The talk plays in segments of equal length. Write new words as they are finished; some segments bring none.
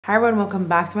Hi everyone, welcome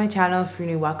back to my channel. If you're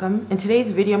new, welcome. In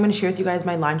today's video, I'm going to share with you guys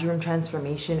my laundry room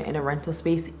transformation in a rental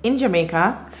space in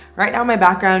Jamaica. Right now in my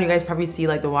background, you guys probably see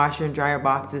like the washer and dryer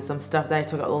boxes, some stuff that I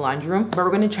took out of the laundry room. But we're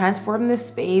going to transform this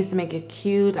space to make it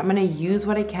cute. I'm going to use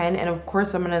what I can, and of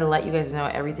course I'm going to let you guys know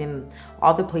everything,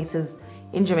 all the places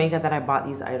in Jamaica that I bought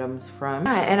these items from.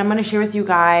 And I'm gonna share with you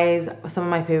guys some of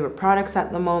my favorite products at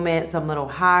the moment, some little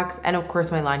hacks, and of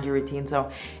course my laundry routine.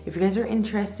 So if you guys are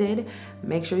interested,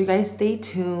 make sure you guys stay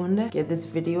tuned. Give this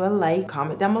video a like,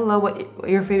 comment down below what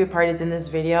your favorite part is in this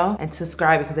video, and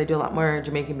subscribe because I do a lot more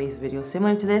Jamaican based videos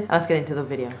similar to this. Let's get into the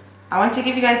video. I want to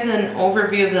give you guys an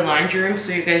overview of the laundry room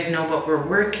so you guys know what we're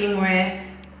working with.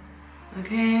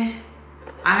 Okay,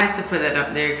 I had to put that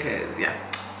up there because yeah.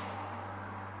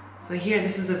 So here,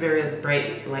 this is a very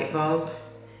bright light bulb.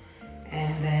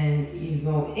 And then you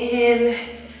go in,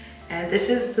 and this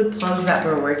is the plugs that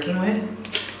we're working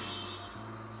with.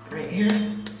 Right here.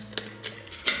 And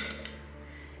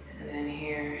then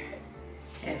here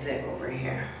is it over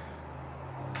here.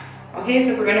 Okay,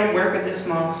 so we're gonna work with this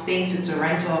small space. It's a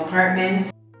rental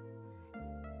apartment.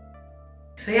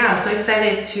 So yeah, I'm so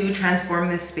excited to transform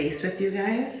this space with you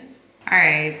guys. All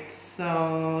right,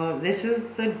 so this is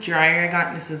the dryer I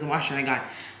got. This is the washer I got.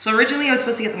 So originally I was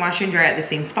supposed to get the washer and dryer at the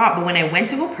same spot, but when I went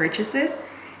to go purchase this,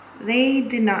 they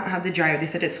did not have the dryer. They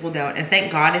said it sold out, and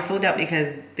thank God it sold out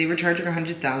because they were charging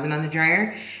 100,000 on the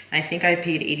dryer, and I think I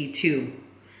paid 82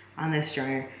 on this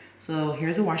dryer. So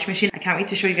here's a washing machine. I can't wait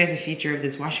to show you guys a feature of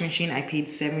this washing machine. I paid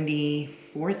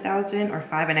 74,000 or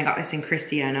 5, and I got this in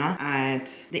Christiana at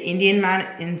the Indian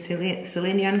man in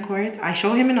Cillian Court. I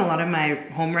show him in a lot of my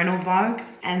home rental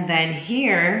vlogs. And then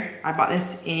here, I bought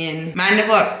this in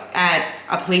Mandeville at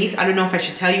a place. I don't know if I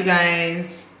should tell you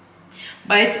guys,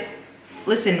 but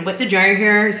listen, with the dryer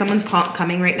here, someone's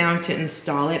coming right now to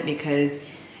install it because it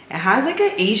has like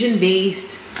an Asian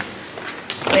based,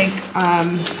 like,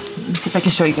 let me see if I can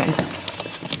show you guys.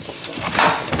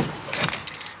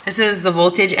 This is the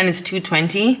voltage and it's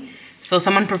 220. So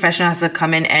someone professional has to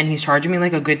come in, and he's charging me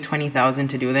like a good 20,000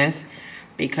 to do this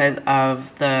because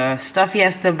of the stuff he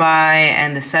has to buy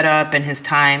and the setup and his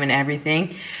time and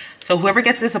everything. So whoever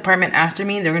gets this apartment after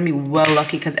me, they're gonna be well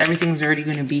lucky because everything's already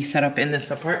gonna be set up in this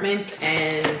apartment.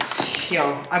 And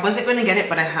yo, I wasn't gonna get it,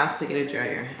 but I have to get a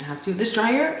dryer. I have to. This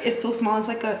dryer is so small. It's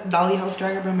like a dolly house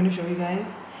dryer, but I'm gonna show you guys.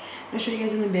 I'm gonna show you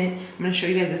guys in a bit. I'm gonna show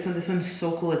you guys this one. This one's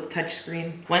so cool. It's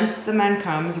touchscreen. Once the man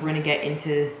comes, we're gonna get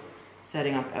into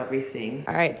setting up everything.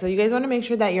 All right, so you guys wanna make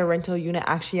sure that your rental unit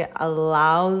actually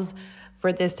allows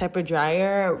for this type of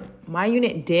dryer. My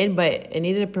unit did, but it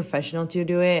needed a professional to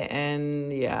do it.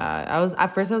 And yeah, at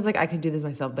first I was like, I could do this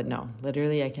myself, but no,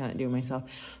 literally I cannot do it myself.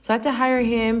 So I had to hire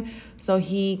him so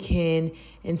he can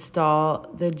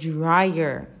install the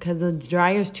dryer, because the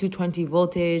dryer is 220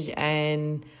 voltage,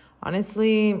 and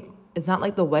honestly, it's not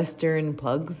like the Western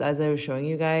plugs as I was showing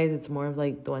you guys. It's more of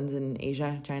like the ones in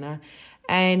Asia, China.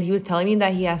 And he was telling me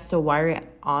that he has to wire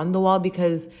it on the wall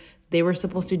because they were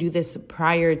supposed to do this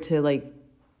prior to, like,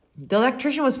 the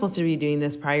electrician was supposed to be doing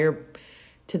this prior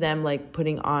to them, like,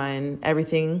 putting on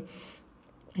everything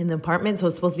in the apartment. So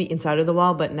it's supposed to be inside of the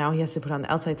wall, but now he has to put on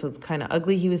the outside. So it's kind of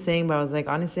ugly, he was saying. But I was like,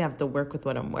 honestly, I have to work with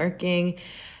what I'm working.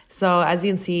 So as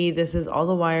you can see, this is all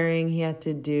the wiring he had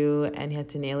to do, and he had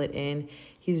to nail it in.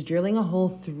 He's drilling a hole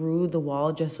through the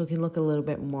wall just so it can look a little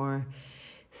bit more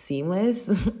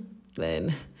seamless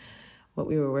than what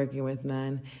we were working with,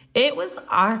 man. It was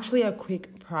actually a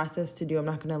quick process to do, I'm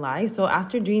not gonna lie. So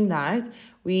after doing that,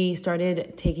 we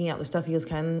started taking out the stuff. He was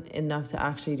kind enough to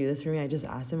actually do this for me. I just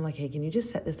asked him, like, hey, can you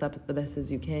just set this up the best as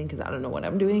you can? Because I don't know what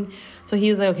I'm doing. So he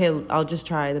was like, okay, I'll just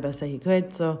try the best that he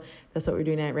could. So that's what we're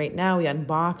doing right now. We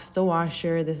unboxed the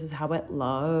washer. This is how it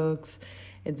looks.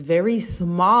 It's very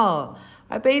small.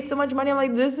 I paid so much money. I'm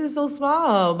like, this is so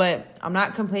small, but I'm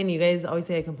not complaining. You guys always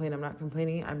say I complain. I'm not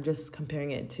complaining. I'm just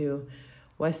comparing it to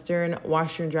Western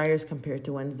washer and dryers compared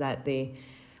to ones that they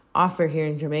offer here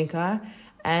in Jamaica.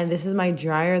 And this is my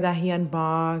dryer that he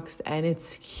unboxed, and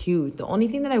it's cute. The only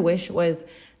thing that I wish was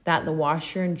that the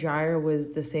washer and dryer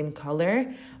was the same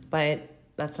color, but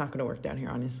that's not going to work down here,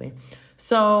 honestly.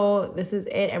 So this is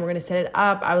it, and we're going to set it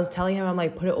up. I was telling him, I'm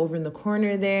like, put it over in the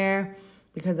corner there,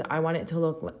 because I want it to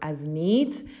look as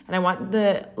neat, and I want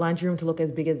the laundry room to look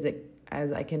as big as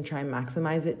I can try and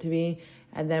maximize it to be.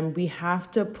 And then we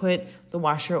have to put the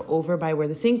washer over by where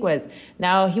the sink was.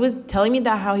 Now, he was telling me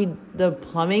that how the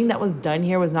plumbing that was done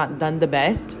here was not done the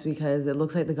best, because it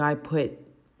looks like the guy put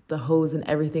the hose and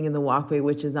everything in the walkway,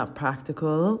 which is not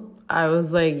practical. I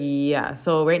was like, yeah.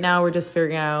 So right now we're just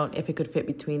figuring out if it could fit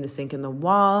between the sink and the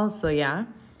wall. So yeah.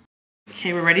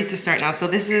 Okay, we're ready to start now. So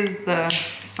this is the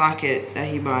socket that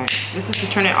he bought. This is to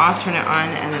turn it off, turn it on,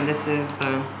 and then this is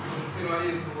the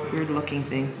weird looking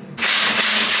thing.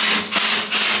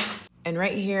 And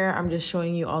right here, I'm just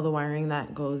showing you all the wiring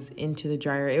that goes into the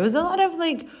dryer. It was a lot of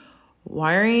like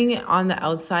wiring on the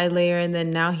outside layer, and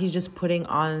then now he's just putting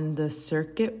on the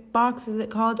circuit box, is it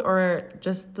called, or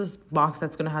just this box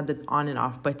that's going to have the on and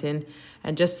off button,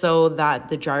 and just so that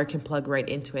the dryer can plug right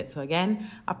into it. So again,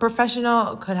 a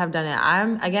professional could have done it.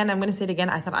 I'm going to say it again,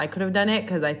 I thought I could have done it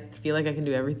because I feel like I can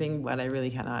do everything, but I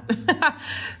really cannot.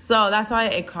 So that's why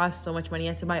it costs so much money. I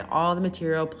had to buy all the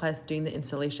material plus doing the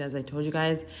installation, as I told you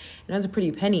guys, and it was a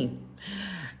pretty penny,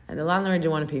 and the landlord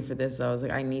didn't want to pay for this, so I was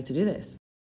like, I need to do this.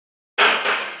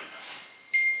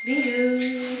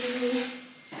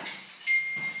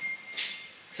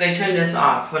 So I turn this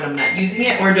off when I'm not using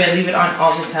it, or do I leave it on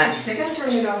all the time? I can turn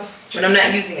it off. When I'm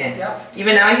not using it? Yep.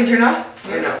 Even now I can turn it off?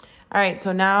 Or no? Alright,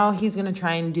 so now he's going to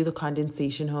try and do the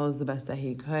condensation hose the best that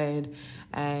he could.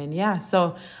 And yeah,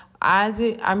 so as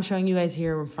I'm showing you guys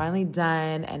here, we're finally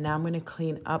done. And now I'm going to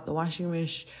clean up the washing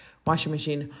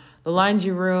machine, the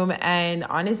laundry room. And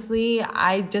honestly,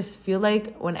 I just feel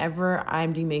like whenever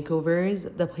I'm doing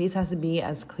makeovers, the place has to be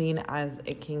as clean as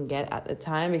it can get at the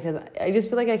time, because I just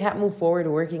feel like I can't move forward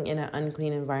working in an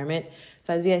unclean environment.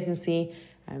 So as you guys can see,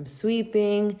 I'm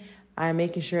sweeping. I'm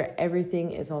making sure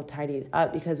everything is all tidied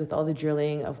up, because with all the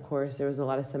drilling, of course, there was a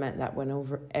lot of cement that went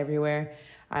over everywhere.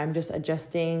 I'm just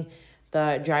adjusting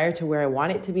the dryer to where I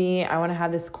want it to be. I want to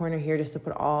have this corner here just to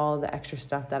put all the extra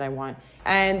stuff that I want.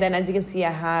 And then as you can see,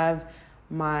 I have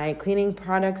my cleaning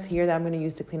products here that I'm going to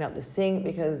use to clean out the sink,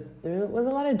 because there was a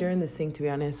lot of dirt in the sink, to be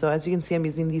honest. So as you can see, I'm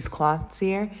using these cloths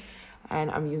here,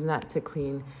 and I'm using that to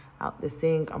clean out the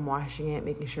sink. I'm washing it,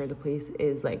 making sure the place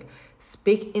is like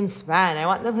spick and span. I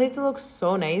want the place to look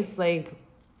so nice, like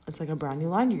it's like a brand new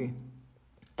laundry.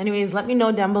 Anyways, let me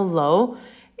know down below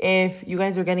if you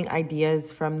guys are getting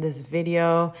ideas from this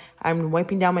video. I'm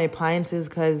wiping down my appliances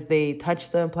because they touch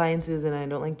the appliances and I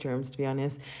don't like germs, to be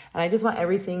honest. And I just want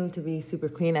everything to be super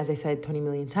clean, as I said 20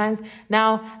 million times.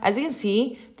 Now, as you can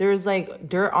see, there's like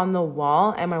dirt on the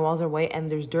wall, and my walls are white,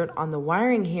 and there's dirt on the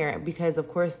wiring here because, of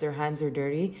course, their hands are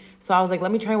dirty. So I was like,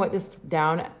 let me try and wipe this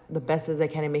down the best as I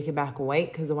can and make it back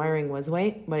white, because the wiring was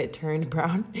white, but it turned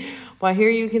brown. But here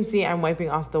you can see I'm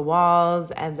wiping off the walls,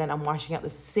 and then I'm washing out the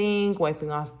sink,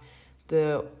 wiping off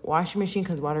the washing machine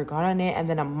because water got on it, and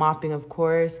then I'm mopping, of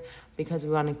course, because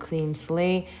we want a clean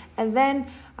slate. And then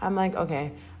I'm like,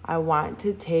 okay, I want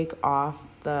to take off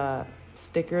the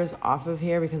stickers off of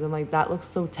here, because I'm like, that looks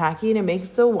so tacky and it makes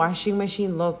the washing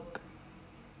machine look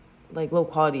like low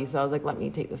quality. So I was like, let me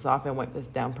take this off and wipe this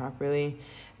down properly.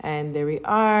 And there we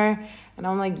are. And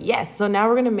I'm like, yes. So now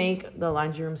we're going to make the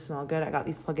laundry room smell good. I got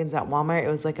these plugins at Walmart. It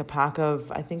was like a pack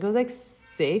of, I think it was like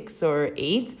 6 or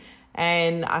 8.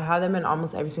 And I have them in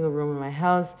almost every single room in my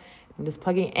house. I'm just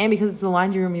plugging. And because it's a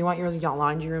laundry room, you want your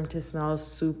laundry room to smell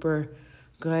super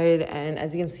good. And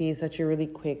as you can see, it's such a really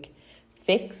quick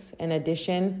fix and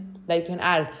addition that you can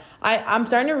add. I'm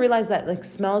starting to realize that like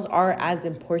smells are as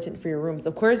important for your rooms.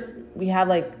 Of course, we have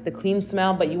like the clean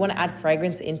smell, but you want to add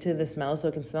fragrance into the smell so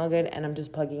it can smell good. And I'm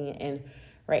just plugging it in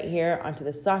right here onto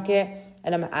the socket.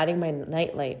 And I'm adding my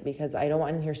night light because I don't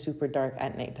want in here super dark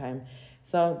at nighttime.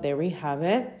 So there we have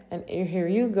it. And here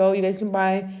you go. You guys can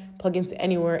buy plugins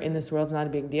anywhere in this world. Not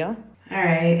a big deal. All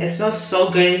right. It smells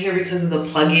so good in here because of the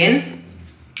plug-in.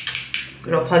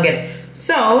 Good old plug-in.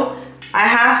 So I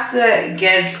have to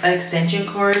get an extension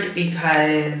cord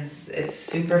because it's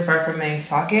super far from my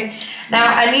socket. Now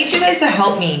I need you guys to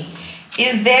help me.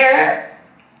 Is there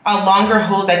a longer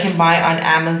hose I can buy on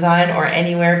Amazon or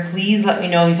anywhere? Please let me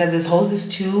know, because this hose is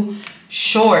too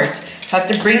short. So I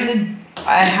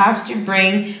have to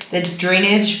bring the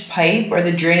drainage pipe or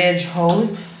the drainage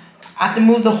hose. I have to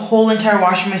move the whole entire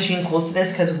washing machine close to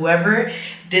this, because whoever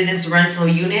did this rental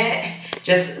unit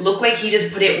just looked like he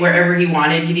just put it wherever he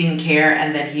wanted. He didn't care,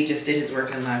 and then he just did his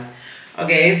work and left.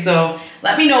 Okay, so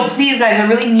let me know, please, guys. I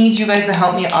really need you guys to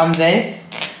help me on this.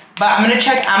 But I'm gonna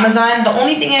check Amazon. The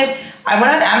only thing is, I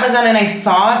went on Amazon and I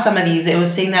saw some of these. It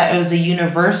was saying that it was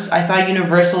I saw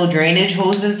universal drainage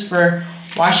hoses for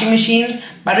washing machines,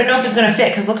 but I don't know if it's gonna fit,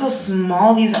 because look how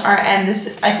small these are. And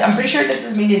I'm pretty sure this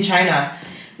is made in China.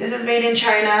 This is made in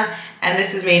China, and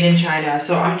this is made in China.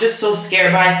 So I'm just so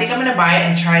scared, but I think I'm gonna buy it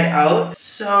and try it out.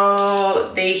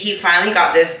 So he finally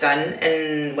got this done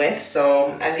and with.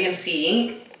 So as you can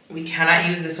see, we cannot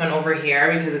use this one over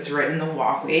here because it's right in the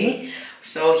walkway.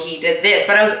 So he did this,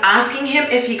 but I was asking him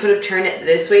if he could have turned it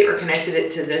this way or connected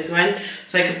it to this one,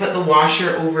 so I could put the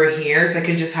washer over here, so I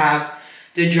could just have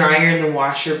the dryer and the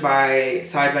washer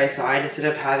side by side instead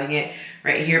of having it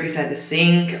right here beside the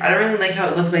sink. I don't really like how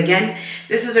it looks, but again,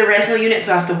 this is a rental unit,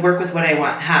 so I have to work with what I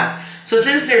have. So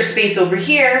since there's space over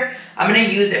here, I'm gonna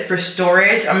use it for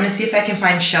storage. I'm gonna see if I can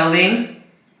find shelving,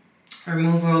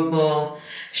 removable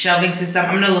shelving system.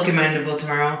 I'm gonna look in my Individual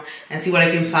tomorrow and see what I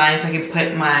can find so I can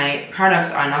put my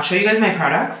products on. I'll show you guys my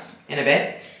products in a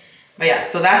bit. But yeah,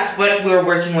 so that's what we're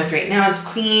working with right now. It's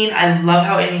clean. I love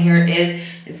how in here is.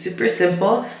 It's super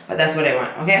simple, but that's what I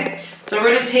want, okay? So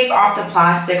we're gonna take off the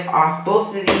plastic off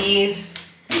both of these.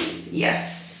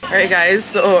 Yes. All right, guys,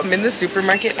 so I'm in the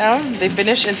supermarket now. They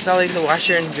finished installing the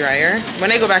washer and dryer.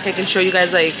 When I go back, I can show you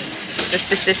guys like the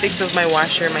specifics of my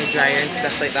washer, my dryer, and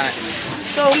stuff like that.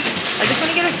 So I just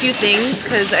want to get a few things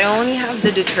because I only have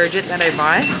the detergent that I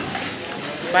bought.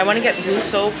 But I want to get blue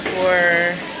soap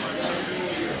for,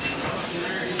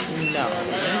 no,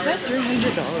 is that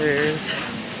 $300?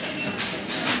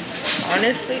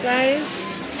 Honestly,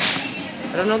 guys,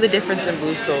 I don't know the difference in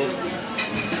blue soap.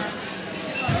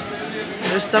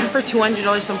 There's some for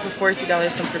 $200, some for $40,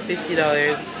 some for $50.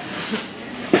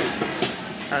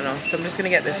 I don't know, so I'm just gonna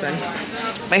get this one.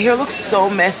 My hair looks so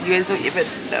messy, you guys don't even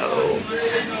know.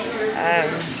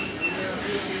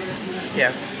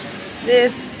 Yeah,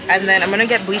 this, and then I'm gonna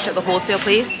get bleach at the wholesale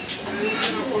place.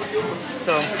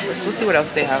 So let's go see what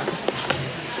else they have.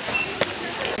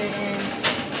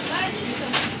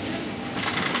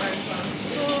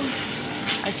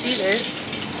 I see this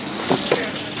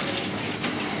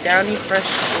Downy Fresh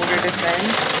Odor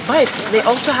Defense, but they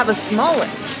also have a small one.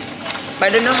 But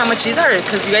I don't know how much these are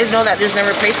because you guys know that there's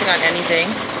never pricing on anything.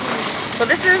 So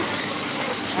this is,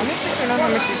 honestly, I don't know how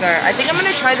much these are. I think I'm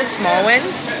gonna try the small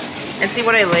ones and see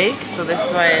what I like. So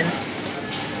this one,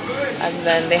 and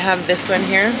then they have this one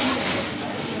here.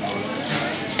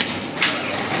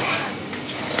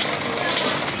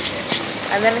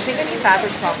 And then I think I need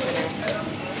fabric softener.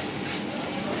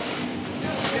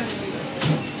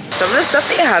 Some of the stuff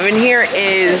they have in here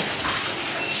is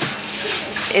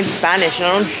in Spanish.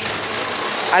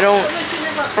 I don't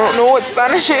know what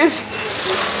Spanish is.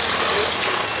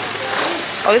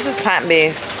 Oh, this is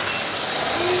plant-based.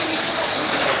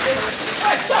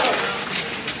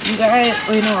 You guys,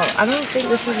 wait, no, I don't think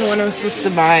this is the one I'm supposed to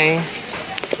buy.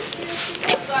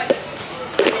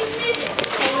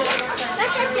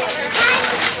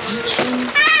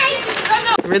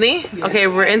 Really? Okay,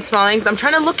 we're in Smallings. I'm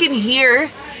trying to look in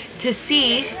here to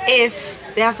see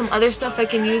if they have some other stuff I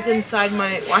can use inside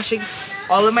my washing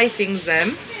all of my things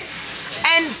then.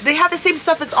 And they have the same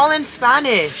stuff, it's all in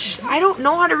Spanish. I don't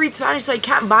know how to read Spanish, so I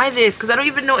can't buy this because I don't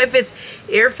even know if it's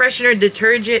air freshener,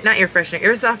 detergent, not air freshener,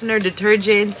 air softener,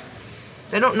 detergent.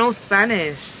 I don't know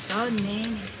Spanish.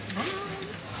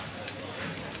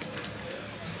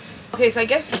 Okay, so I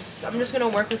guess I'm just gonna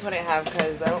work with what I have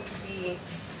because I don't see,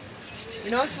 you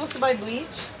know I'm supposed to buy bleach?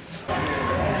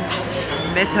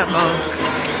 Meta Oak.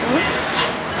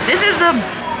 This is the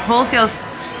wholesale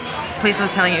place I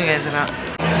was telling you guys about.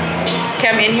 Okay,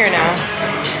 I'm in here now.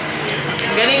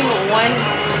 I'm getting one.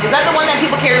 Is that the one that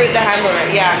people carry with the handle,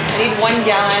 right? Yeah. I need 1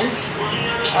 gallon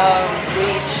of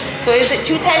bleach. So is it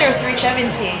 $210 or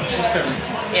 $317?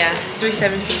 $317. Yeah, it's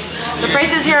 $317. The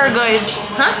prices here are good.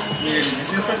 Huh?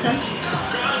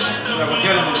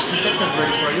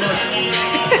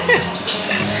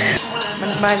 I'm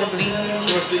gonna buy the bleach.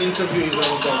 What's the interview is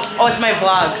all about? Oh, it's my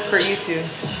vlog for YouTube.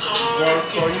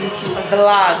 For YouTube? A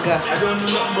vlog. I don't know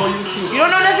nothing about YouTube. You don't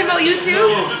know nothing about YouTube?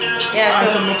 No. Yeah, so...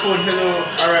 Answer my phone, hello,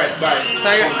 alright, bye. So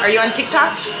are you on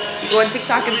TikTok? You go on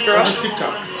TikTok and scroll? I'm on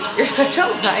TikTok. You're such a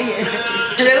liar.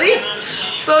 Really?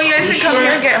 So you guys can come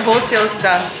here and get wholesale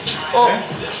stuff. Oh.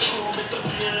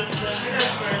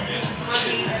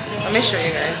 Let me show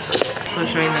you guys. So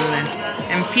showing them this.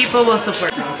 And people will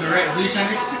support. Alright, bleach on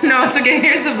it? No, it's okay.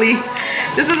 Here's the bleach.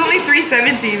 This was only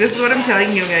 $370. This is what I'm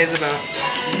telling you guys about.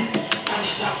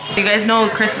 You guys know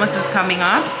Christmas is coming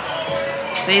up.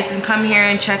 So you can come here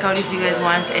and check out if you guys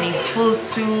want any full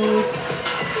suits,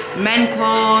 men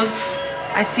clothes.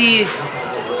 I see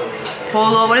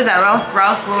Polo. What is that?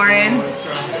 Ralph Lauren.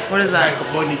 What is that?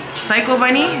 Psycho Bunny. Psycho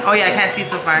Bunny? Oh yeah, I can't see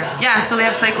so far. Yeah, so they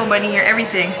have Psycho Bunny here,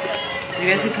 everything. So you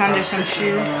guys can come. There's some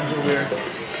shoes.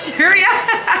 Here, yeah.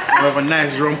 We have a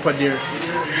nice romper there.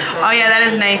 Oh yeah, that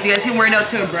is nice. You guys can wear it out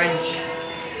to a brunch.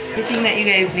 Everything that you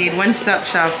guys need. One-stop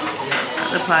shop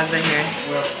at the plaza here.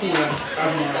 We have cool and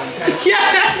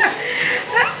yeah.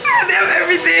 They have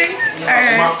everything.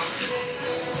 Alright. Maps.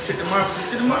 Check the maps. You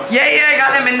see the maps? Yeah, I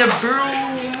got them in the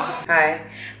broom. Hi.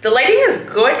 The lighting is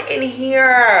good in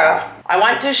here. I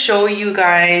want to show you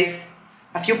guys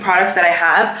a few products that I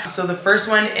have. So the first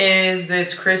one is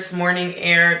this Crisp Morning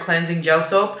Air Cleansing Gel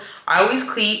Soap. I always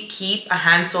keep a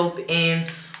hand soap in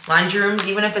laundry rooms,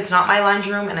 even if it's not my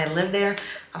laundry room and I live there,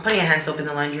 I'm putting a hand soap in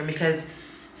the laundry room because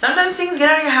sometimes things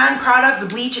get on your hand, products,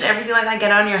 bleach and everything like that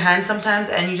get on your hands sometimes,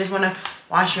 and you just want to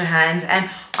wash your hands. And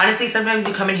honestly, sometimes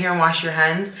you come in here and wash your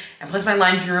hands, and plus my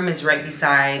laundry room is right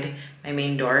beside my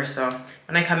main door, so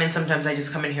when I come in, sometimes I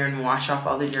just come in here and wash off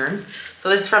all the germs. So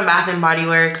this is from Bath and Body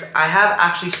Works. I have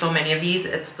actually so many of these.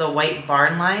 It's the white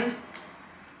barn line.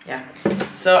 Yeah,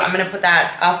 so I'm gonna put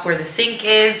that up where the sink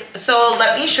is. So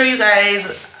let me show you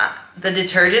guys the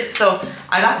detergent. So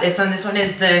I got this one. This one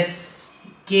is the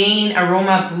Gain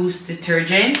Aroma Boost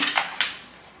detergent,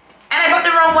 and I got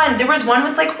the wrong one. There was one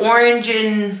with like orange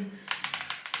and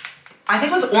I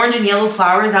think it was orange and yellow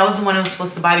flowers. That was the one I was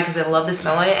supposed to buy because I love the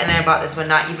smell of it, and I bought this one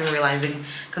not even realizing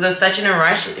because I was such in a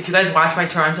rush. If you guys watch my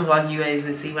Toronto vlog, you guys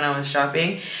would see when I was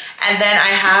shopping. And then I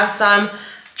have some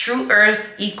True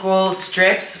Earth Equal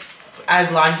strips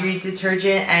as laundry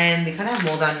detergent, and they kind of have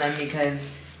mold on them because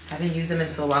I haven't used them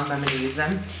in so long, but I'm gonna use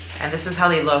them. And this is how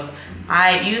they look.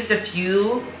 I used a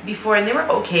few before and they were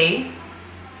okay.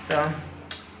 So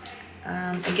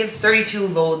it gives 32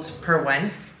 loads per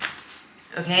one.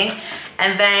 Okay,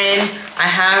 and then I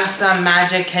have some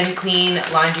Magic Can Clean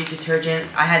laundry detergent.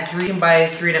 I had 3, you can buy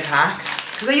 3 in a pack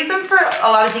because I use them for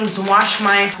a lot of things, to wash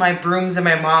my brooms and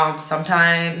my mops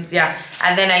sometimes. Yeah,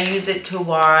 and then I use it to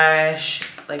wash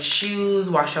like shoes,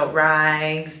 wash out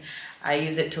rags. I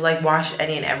use it to like wash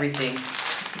any and everything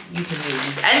you can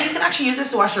use, and you can actually use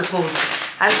this to wash your clothes.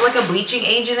 It has like a bleaching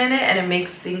agent in it, and it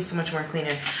makes things so much more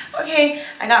cleaner. Okay,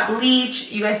 I got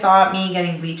bleach. You guys saw me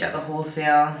getting bleach at the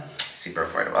wholesale. Super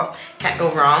affordable, can't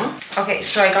go wrong. Okay,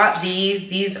 so I got these.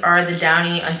 These are the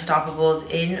Downy Unstoppables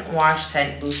in wash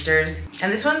scent boosters,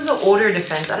 and this one's the odor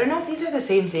defense. I don't know if these are the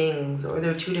same things or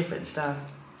they're 2 different stuff.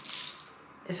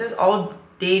 It says all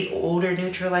day odor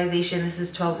neutralization. This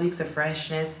is 12 weeks of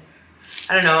freshness.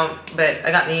 I don't know, but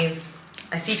I got these.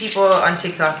 I see people on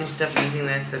TikTok and stuff using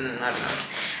this, and I don't know.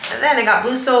 And then I got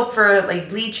blue soap for like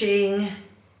bleaching.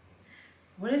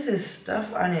 What is this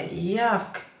stuff on it?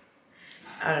 Yuck.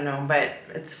 I don't know, but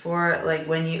it's for like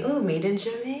when you, ooh, made in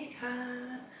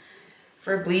Jamaica.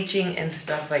 For bleaching and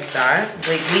stuff like that.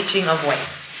 Like bleaching of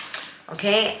whites.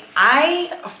 Okay,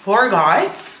 I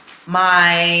forgot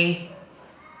my,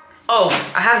 oh,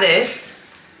 I have this.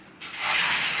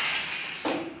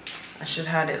 I should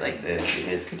have it like this. You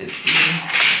guys could just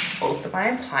see both of my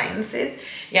appliances.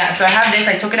 Yeah, so I have this.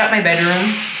 I took it out my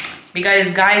bedroom.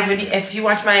 Because guys, if you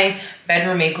watch my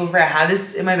bedroom makeover, I had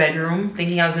this in my bedroom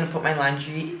thinking I was gonna put my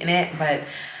laundry in it, but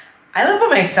I live by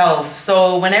myself.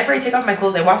 So whenever I take off my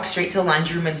clothes, I walk straight to the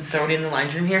laundry room and throw it in the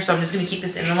laundry room here. So I'm just gonna keep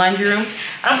this in the laundry room.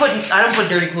 I don't put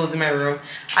dirty clothes in my room.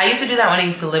 I used to do that when I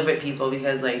used to live with people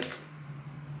because like,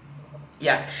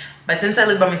 yeah. But since I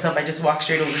live by myself, I just walk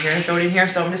straight over here and throw it in here.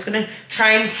 So I'm just gonna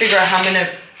try and figure out how I'm gonna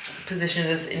position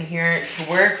this in here to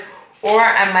work. Or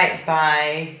I might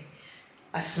buy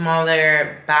a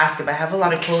smaller basket, but I have a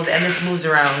lot of clothes and this moves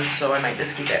around, so I might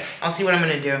just keep it. I'll see what I'm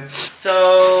gonna do.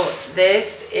 So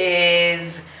this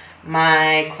is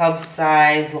my club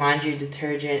size laundry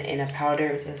detergent in a powder.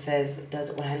 It says it does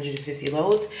 150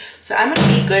 loads. So I'm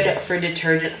gonna be good for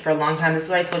detergent for a long time. This is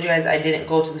why I told you guys I didn't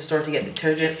go to the store to get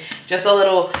detergent. Just a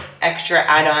little extra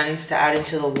add-ons to add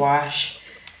into the washer.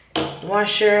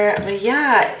 But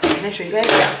yeah, can I show you guys?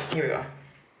 Yeah, here we go.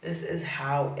 This is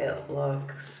how it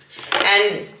looks.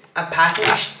 And a packing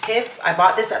tip, I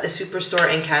bought this at the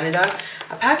superstore in Canada.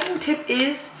 A packing tip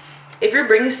is, if you're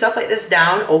bringing stuff like this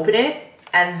down, open it,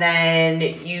 and then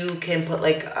you can put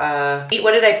like,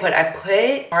 what did I put? I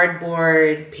put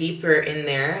cardboard paper in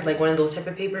there, like one of those type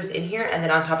of papers in here, and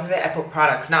then on top of it, I put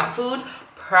products, not food,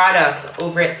 products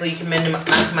over it, so you can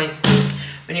maximize space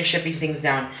when you're shipping things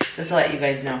down, just to let you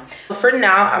guys know. For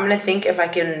now, I'm gonna think if I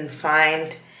can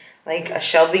find like a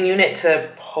shelving unit to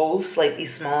post like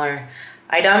these smaller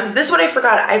items. This is what I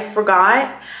forgot. I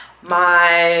forgot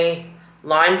my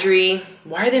laundry.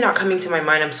 Why are they not coming to my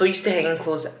mind? I'm so used to hanging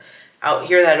clothes out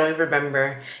here that I don't even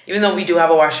remember. Even though we do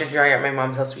have a washer and dryer at my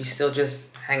mom's house, we still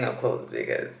just hang up clothes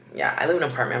because, yeah, I live in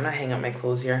an apartment. I'm not hanging up my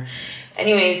clothes here.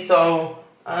 Anyway, so,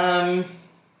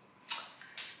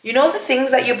 you know the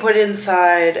things that you put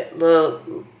inside the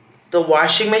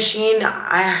washing machine?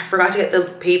 I forgot to get the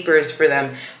papers for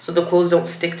them so the clothes don't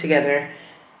stick together.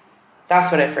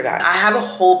 That's what I forgot. I have a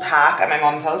whole pack at my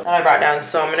mom's house that I brought down,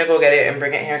 so I'm gonna go get it and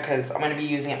bring it here because I'm gonna be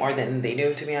using it more than they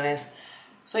do, to be honest.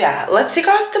 So yeah, let's take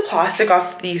off the plastic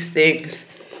off these things.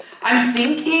 I'm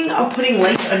thinking of putting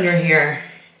lights under here,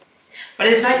 but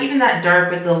it's not even that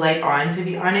dark with the light on, to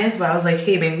be honest. But I was like,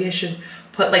 hey, maybe I should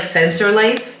put like sensor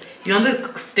lights. You know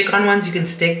the stick-on ones you can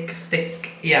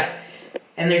stick, yeah.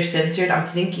 and they're censored. I'm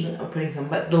thinking of putting some,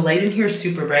 but the light in here is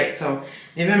super bright, so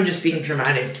maybe I'm just being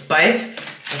dramatic. But let's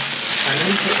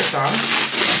finally take this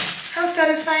off. How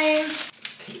satisfying.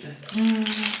 Let's take this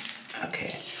off.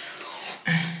 Okay.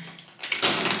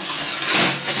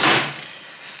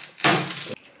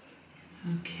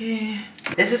 Okay.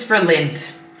 This is for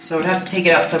lint, so I would have to take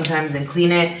it out sometimes and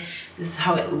clean it. This is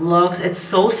how it looks. It's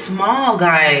so small,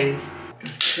 guys.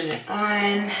 Let's turn it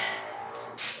on.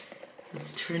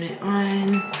 Let's turn it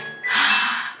on.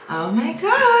 Oh my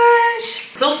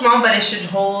gosh. It's so small, but it should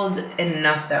hold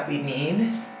enough that we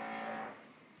need.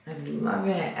 I love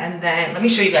it. And then let me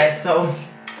show you guys. So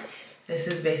this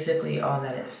is basically all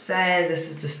that it says.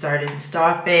 This is to start and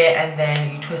stop it. And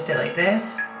then you twist it like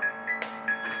this.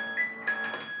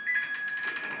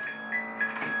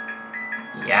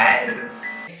 Yes.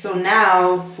 So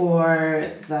now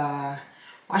for the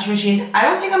washing machine, I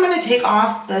don't think I'm gonna take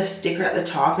off the sticker at the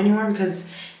top anymore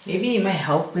because maybe it might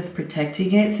help with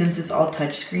protecting it since it's all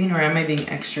touchscreen, or am I being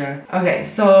extra? Okay,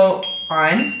 so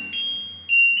on.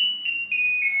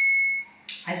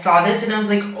 I saw this and I was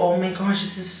like, oh my gosh,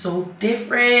 this is so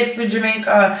different for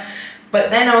Jamaica. But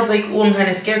then I was like, oh, I'm kind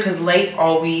of scared because light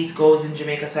always goes in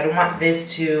Jamaica, so I don't want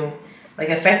this to like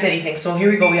affect anything. So here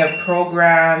we go, we have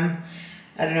program.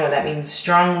 I don't know what that means.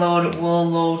 Strong load, wool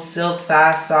load, silk,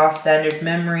 fast, soft, standard,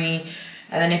 memory.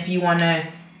 And then if you want to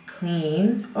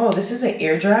clean. Oh, this is an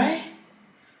air dry?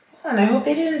 Hold on, I hope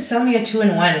they didn't sell me a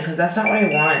 2-in-1 because that's not what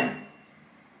I want.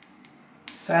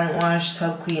 Silent wash,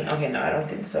 tub clean. Okay, no, I don't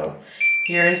think so.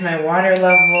 Here is my water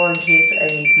level in case I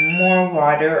need more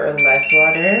water or less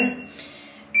water.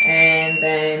 And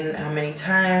then how many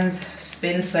times?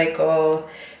 Spin cycle.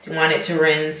 Do you want it to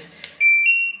rinse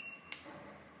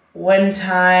 1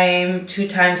 time, 2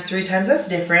 times, 3 times? That's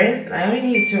different. I only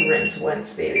need to rinse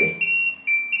once, baby.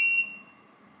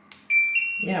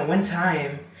 Yeah, 1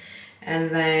 time.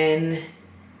 And then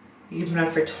you can put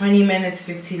on for 20 minutes,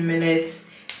 15 minutes,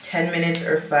 10 minutes,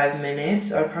 or 5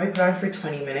 minutes. I would probably put on for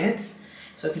 20 minutes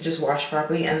so it could just wash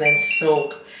properly, and then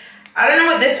soak. I don't know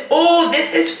what this, oh,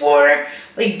 this is for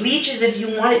like bleaches if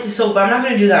you want it to soak, but I'm not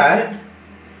gonna do that.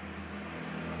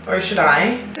 Or should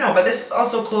I? No, but this is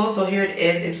also cool. So here it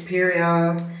is,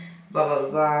 Imperial, blah, blah,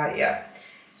 blah, yeah.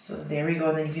 So there we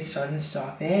go, then you can start and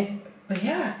stop it. But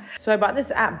yeah. So I bought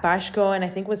this at Bashko and I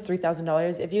think it was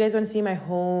 $3,000. If you guys want to see my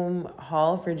home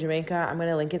haul for Jamaica, I'm going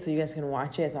to link it so you guys can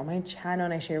watch it. It's on my channel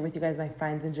and I share with you guys my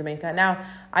finds in Jamaica. Now,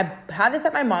 I had this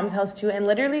at my mom's house too. And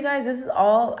literally, guys, this is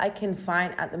all I can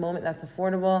find at the moment that's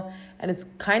affordable. And it's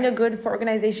kind of good for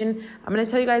organization. I'm going to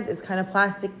tell you guys, it's kind of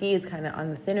plasticky. It's kind of on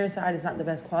the thinner side. It's not the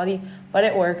best quality, but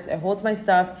it works. It holds my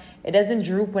stuff. It doesn't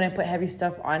droop when I put heavy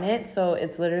stuff on it. So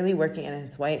it's literally working and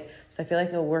it's white. So I feel like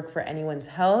it'll work for anyone's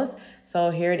house. So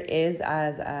here it is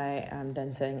as I am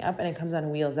done setting up, and it comes on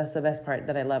wheels. That's the best part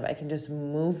that I love. I can just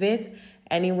move it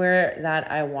anywhere that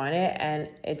I want it and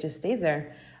it just stays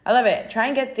there. I love it. Try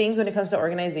and get things when it comes to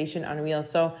organization on wheels.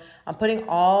 So I'm putting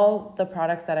all the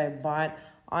products that I bought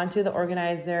onto the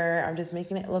organizer. I'm just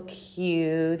making it look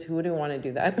cute. Who wouldn't want to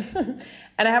do that?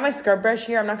 And I have my scrub brush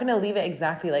here. I'm not going to leave it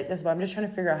exactly like this, but I'm just trying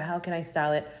to figure out how can I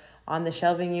style it on the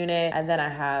shelving unit. And then I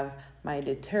have my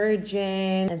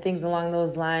detergent and things along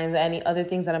those lines. Any other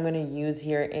things that I'm going to use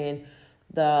here in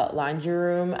the laundry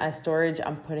room as storage,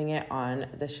 I'm putting it on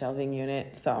the shelving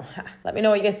unit. So let me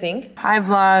know what you guys think. Hi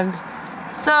vlog.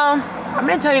 So I'm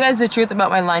going to tell you guys the truth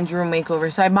about my laundry room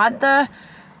makeover. So I bought the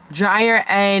dryer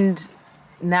and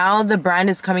now the brand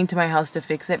is coming to my house to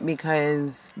fix it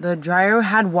because the dryer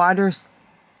had water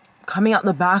coming out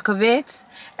the back of it.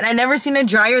 And I never seen a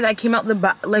dryer that came out the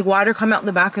back, like water come out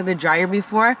the back of the dryer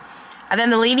before. And then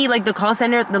the lady, like the call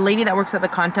center, the lady that works at the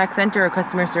contact center or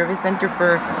customer service center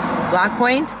for Black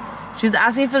Point, she was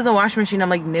asking if it was a washing machine. I'm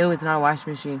like, no, it's not a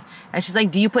washing machine. And she's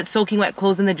like, do you put soaking wet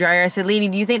clothes in the dryer? I said, lady,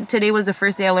 do you think today was the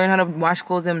first day I learned how to wash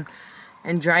clothes and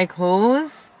dry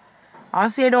clothes?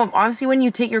 Obviously, I don't. Obviously, when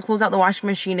you take your clothes out the washing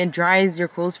machine, it dries your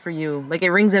clothes for you. Like, it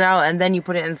wrings it out, and then you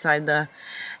put it inside the...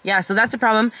 Yeah, so that's a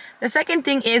problem. The second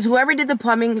thing is, whoever did the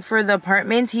plumbing for the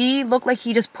apartment, he looked like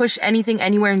he just pushed anything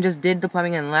anywhere and just did the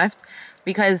plumbing and left.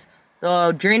 Because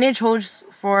the drainage hose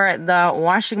for the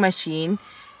washing machine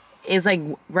is, like,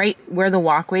 right where the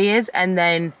walkway is. And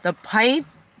then the pipe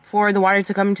for the water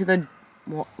to come to the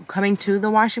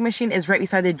washing machine is right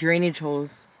beside the drainage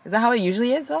hose. Is that how it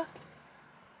usually is, huh?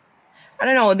 I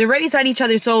don't know. They're right beside each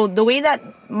other. So the way that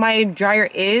my dryer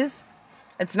is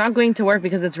it's not going to work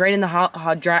because it's right in the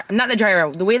hot dry, not the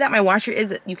dryer. The way that my washer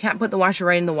is, you can't put the washer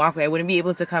right in the walkway. I wouldn't be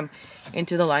able to come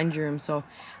into the laundry room. So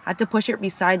I had to push it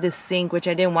beside the sink, which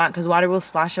I didn't want because water will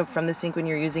splash up from the sink when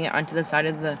you're using it onto the side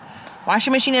of the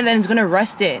washing machine, and then it's gonna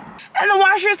rust it. And the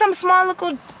washer is some small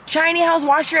little tiny house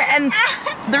washer, and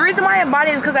the reason why I bought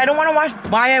it is because I don't want to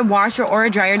buy a washer or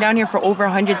a dryer down here for over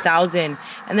 100,000,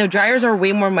 and the dryers are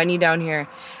way more money down here.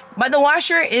 But the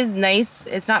washer is nice.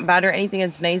 It's not bad or anything.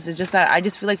 It's nice. It's just that I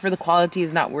just feel like for the quality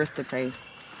is not worth the price.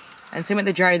 And same with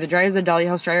the dryer. The dryer is a Dolly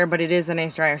House dryer, but it is a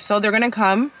nice dryer. So they're gonna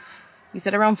come. He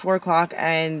said around 4 o'clock,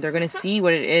 and they're gonna see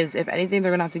what it is. If anything,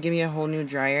 they're gonna have to give me a whole new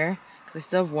dryer because I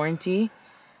still have warranty.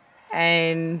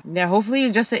 And yeah, hopefully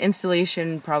it's just an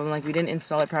installation problem, like we didn't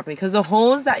install it properly, because the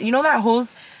hose that, you know, that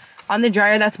hose on the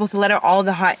dryer that's supposed to let out all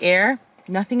the hot air,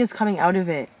 nothing is coming out of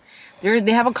it.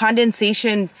 They have a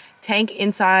condensation tank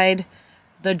inside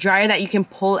the dryer that you can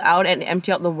pull out and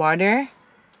empty out the water.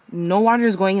 No water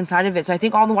is going inside of it, so I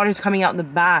think all the water is coming out in the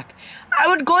back. I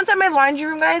would go inside my laundry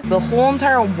room, guys. The whole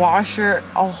entire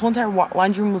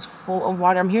laundry room was full of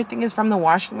water. I'm here thinking it's from the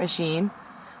washing machine,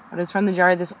 but it's from the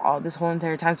dryer this whole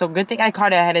entire time. So good thing I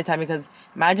caught it ahead of time, because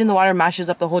imagine the water mashes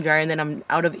up the whole dryer and then I'm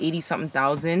out of 80-something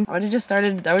thousand. I would have just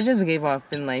gave up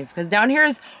in life, because down here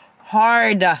is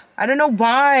hard. I don't know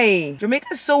why. Jamaica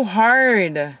is so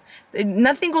hard.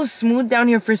 Nothing goes smooth down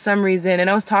here for some reason, and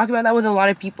I was talking about that with a lot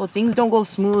of people. Things don't go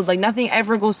smooth. Like, nothing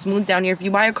ever goes smooth down here. If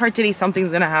you buy a car today,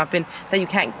 something's gonna happen that you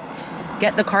can't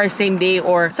get the car same day,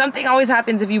 or something always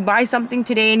happens. If you buy something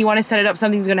today and you want to set it up,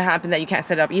 something's gonna happen that you can't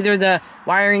set up. Either the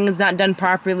wiring is not done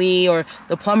properly, or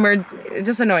the plumber. It's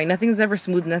just annoying. Nothing's ever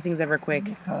smooth. Nothing's ever quick.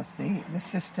 Because the way the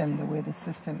system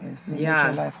is, they make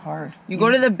your life hard. You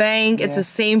go to the bank, it's the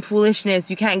same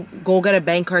foolishness. You can't go get a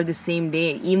bank card the same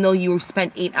day, even though you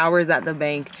spent 8 hours at the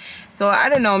bank. So I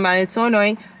don't know, man. It's so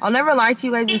annoying. I'll never lie to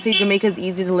you guys and say Jamaica's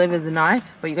easy to live. It's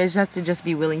not. But you guys have to just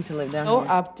be willing to live down here. No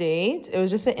update. It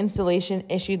was just an installation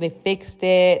issue. They fixed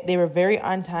it. They were very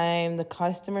on time. The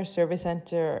customer service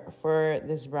center for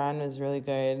this brand was really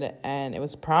good, and it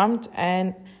was prompt.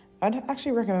 And I'd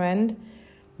actually recommend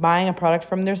buying a product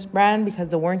from this brand because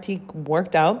the warranty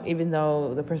worked out, even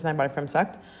though the person I bought it from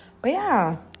sucked. But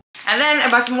yeah. And then I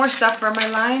bought some more stuff for my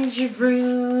laundry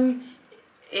room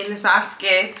in this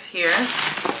basket here.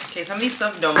 Okay, some of these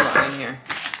stuff don't belong in here.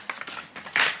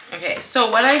 Okay, so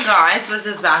what I got was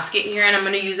this basket here, and I'm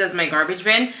going to use as my garbage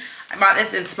bin. I bought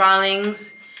this in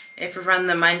Spalding's. If you're from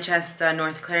the Manchester,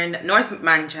 North Clarendon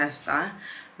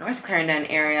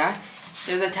area,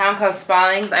 there's a town called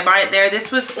Spalding's. I bought it there.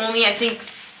 This was only, I think,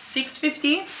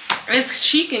 $6.50, and it's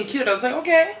chic and cute. I was like,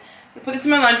 okay, I put this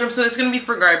in my laundry room, so this is gonna be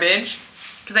for garbage,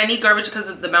 because I need garbage because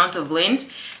of the amount of lint.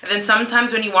 And then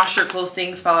sometimes when you wash your clothes,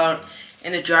 things fall out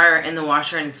in the dryer and the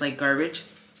washer, and it's like garbage.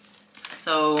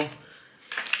 So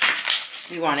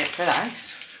we want it for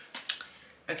that.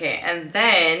 Okay, and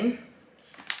then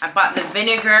I bought the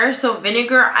vinegar. So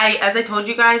vinegar, as I told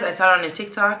you guys, I saw it on a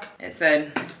TikTok. It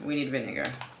said we need vinegar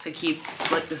to keep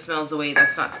like the smells away.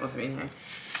 That's not supposed to be in here.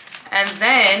 And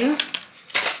then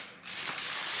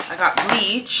I got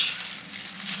bleach.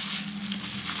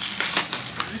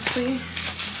 Honestly,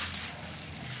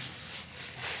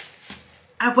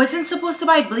 I wasn't supposed to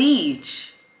buy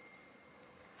bleach.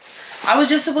 I was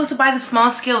just supposed to buy the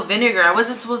small scale vinegar. I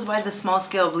wasn't supposed to buy the small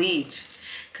scale bleach,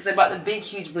 because I bought the big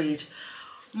huge bleach.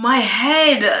 My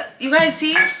head, you guys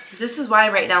see? This is why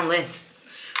I write down lists,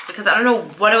 because I don't know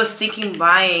what I was thinking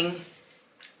buying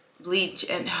bleach.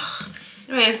 And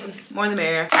anyways, more the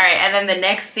merrier. All right, and then the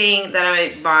next thing that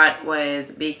I bought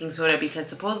was baking soda, because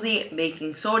supposedly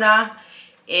baking soda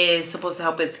is supposed to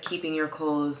help with keeping your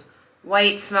clothes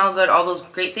white, smell good, all those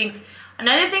great things.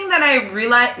 Another thing that I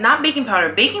realized, not baking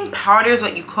powder. Baking powder is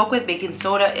what you cook with. Baking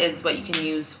soda is what you can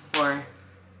use for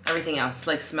everything else,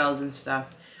 like smells and stuff.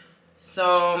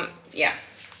 So yeah,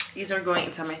 these are going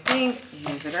inside my thing.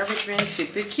 Here's a garbage bin,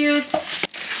 super cute.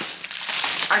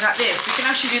 I got this. We can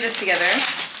actually do this together.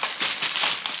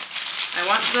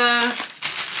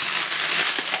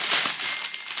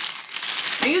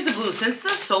 I use the blue. Since the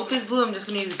soap is blue, I'm just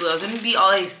gonna use blue. I was gonna be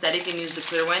all aesthetic and use the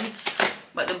clear one,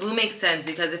 but the blue makes sense,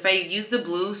 because if I use the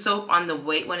blue soap on the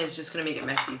white one, it's just gonna make it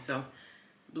messy. So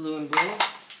blue and blue.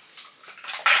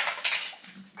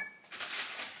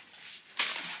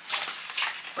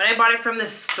 When I bought it from the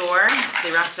store,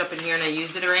 they wrapped it up in here, and I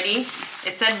used it already.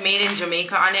 It said made in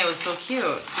Jamaica on it. It was so cute.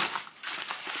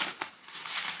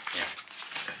 Yeah.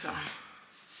 So,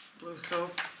 blue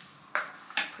soap.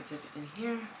 Put it in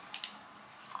here.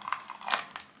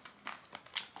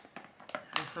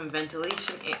 Has some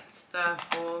ventilation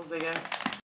stuff, holes, I guess.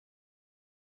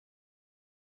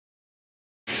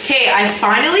 Okay, I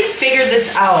finally figured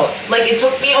this out. Like, it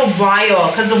took me a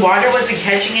while because the water wasn't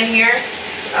catching in here.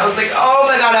 I was like, oh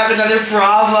my god, I have another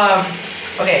problem.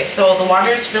 Okay, so the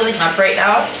water is filling up right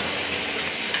now.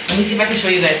 Let me see if I can show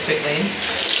you guys quickly.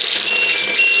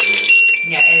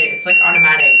 Yeah, it's like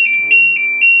automatic.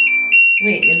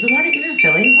 Wait, is the water even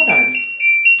filling? Hold on.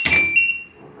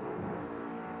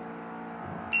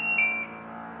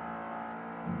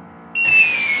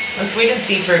 Let's wait and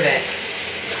see for a bit.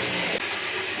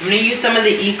 I'm gonna use some of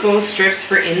the eco strips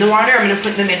for in the water. I'm gonna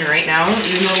put them in right now,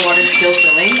 even though the water's still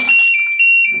filling.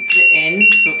 I'm gonna put it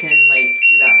in so it can like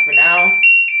do that for now.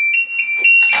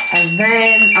 And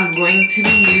then I'm going to be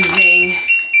using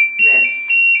this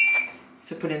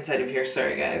to put inside of here.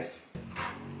 Sorry guys.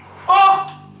 Oh!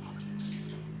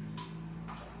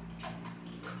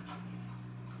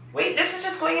 Wait, this is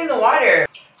just going in the water.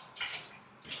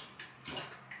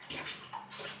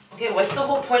 Okay, what's the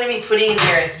whole point of me putting it in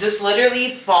here? It's just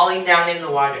literally falling down in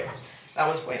the water. That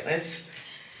was pointless.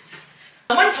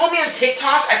 Someone told me on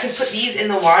TikTok I can put these in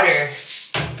the water.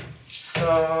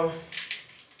 So,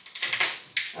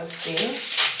 let's see.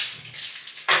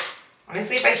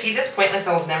 Honestly, if I see this pointless,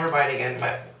 I'll never buy it again,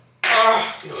 but,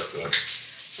 we'll see.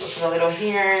 We'll put a little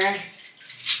here.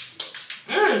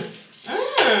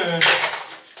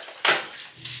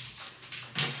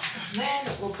 Then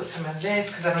we'll put some of this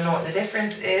because I don't know what the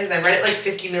difference is. I read it like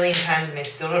 50 million times and I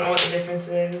still don't know what the difference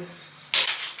is.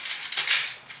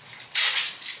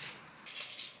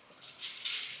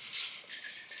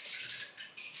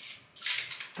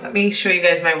 Let me show you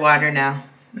guys my water now.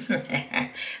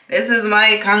 This is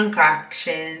my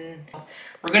concoction.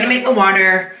 We're gonna make the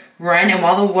water run, and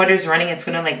while the water's running, it's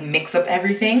gonna like mix up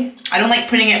everything. I don't like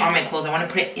putting it on my clothes. I wanna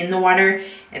put it in the water.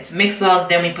 It's mixed well,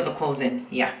 then we put the clothes in.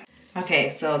 Yeah. Okay,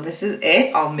 so this is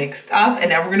it all mixed up, and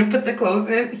now we're gonna put the clothes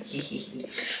in.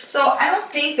 So I don't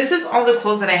think this is all the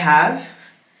clothes that I have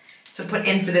to put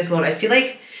in for this load. I feel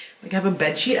like I have a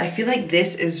bed sheet. I feel like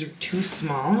this is too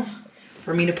small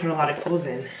for me to put a lot of clothes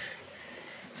in.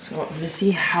 So I'm gonna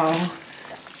see how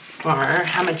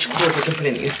much clothes I can put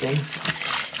in these things.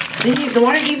 The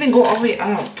water didn't even go all the way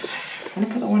up. I wanna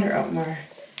put the water up more.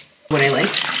 What I like.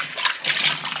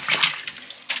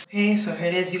 Okay, so here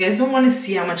it is. You guys don't want to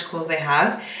see how much clothes I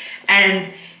have.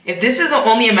 And if this is the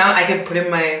only amount I can put in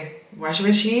my washing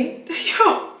machine,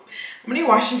 yo, I'm gonna be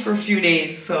washing for a few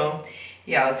days. So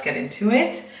yeah, let's get into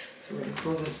it. So we're gonna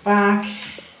close this back.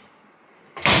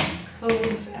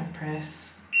 Close and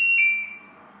press.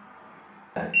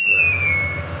 There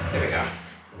we go.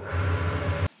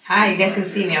 Hi, you guys can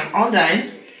see me. I'm all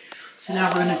done. So now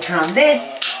we're gonna turn on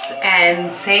this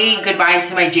and say goodbye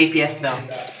to my JPS bill.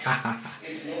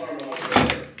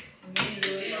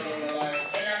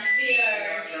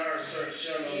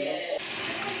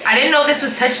 I didn't know this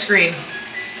was touchscreen.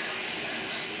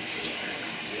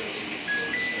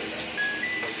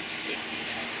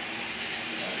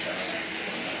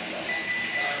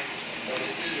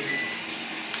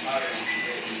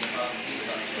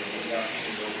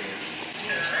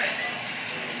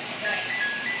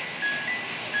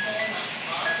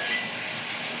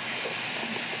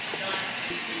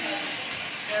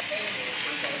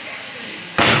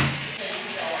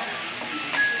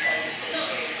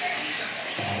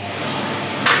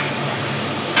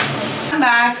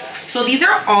 Back. So these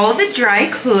are all the dry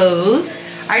clothes.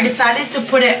 I decided to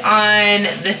put it on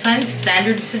this one,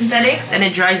 standard synthetics, and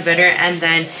it dries better. And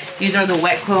then these are the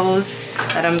wet clothes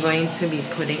that I'm going to be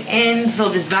putting in. So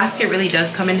this basket really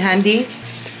does come in handy.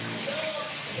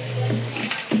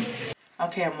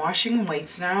 Okay, I'm washing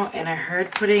whites now, and I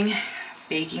heard putting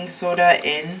baking soda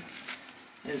in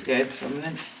is good. So I'm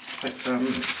gonna put some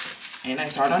in. I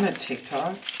saw it on a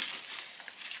TikTok.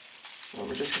 So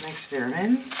we're just gonna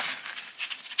experiment.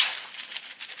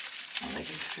 I like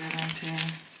experimenting.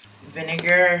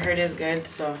 Vinegar, I heard is good,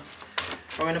 so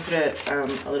we're gonna put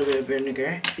a little bit of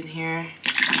vinegar in here.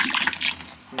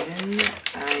 Then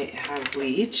I have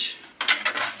bleach.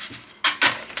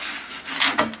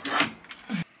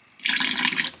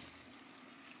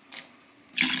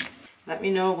 Let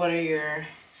me know what are your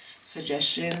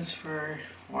suggestions for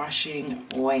washing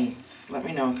whites. Let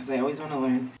me know because I always want to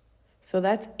learn. So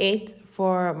that's it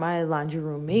for my laundry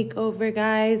room makeover,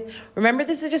 guys. Remember,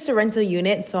 this is just a rental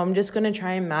unit, so I'm just going to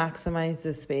try and maximize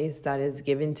the space that is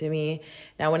given to me.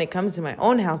 Now, when it comes to my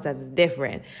own house, that's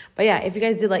different. But yeah, if you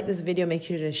guys did like this video, make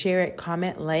sure to share it,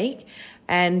 comment, like,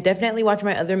 and definitely watch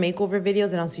my other makeover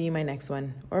videos, and I'll see you in my next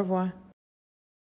one. Au revoir.